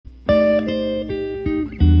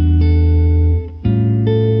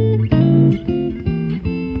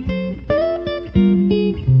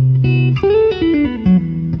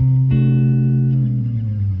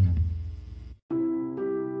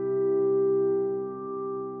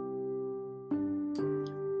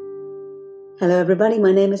Hello everybody,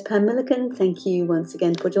 my name is Pam Milliken. Thank you once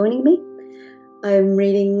again for joining me. I'm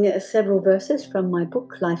reading several verses from my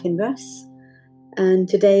book, Life in Verse, and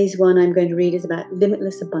today's one I'm going to read is about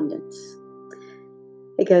limitless abundance.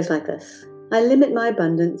 It goes like this. I limit my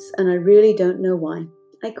abundance and I really don't know why.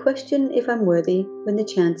 I question if I'm worthy when the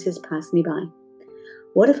chances pass me by.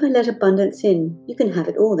 What if I let abundance in? You can have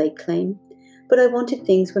it all, they claim. But I wanted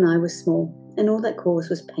things when I was small, and all that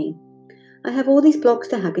caused was pain. I have all these blocks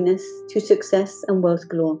to happiness, to success and wealth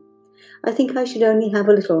galore. I think I should only have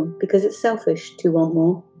a little because it's selfish to want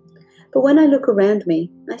more. But when I look around me,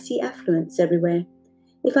 I see affluence everywhere.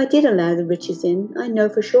 If I did allow the riches in, I know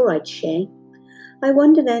for sure I'd share. I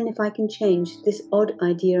wonder then if I can change this odd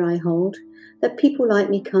idea I hold, that people like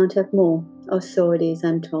me can't have more, or so it is,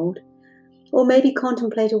 I'm told. Or maybe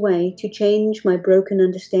contemplate a way to change my broken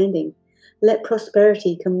understanding. Let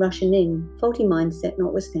prosperity come rushing in, faulty mindset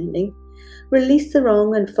notwithstanding. Release the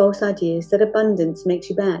wrong and false ideas that abundance makes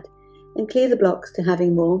you bad, and clear the blocks to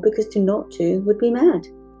having more, because to not to would be mad.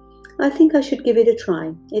 I think I should give it a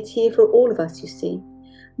try. It's here for all of us, you see.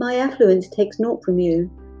 My affluence takes naught from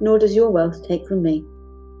you, nor does your wealth take from me.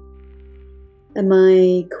 And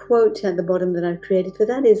my quote at the bottom that I've created for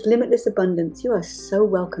that is, limitless abundance, you are so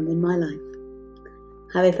welcome in my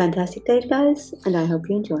life. Have a fantastic day, guys, and I hope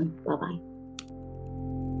you enjoy. Bye-bye.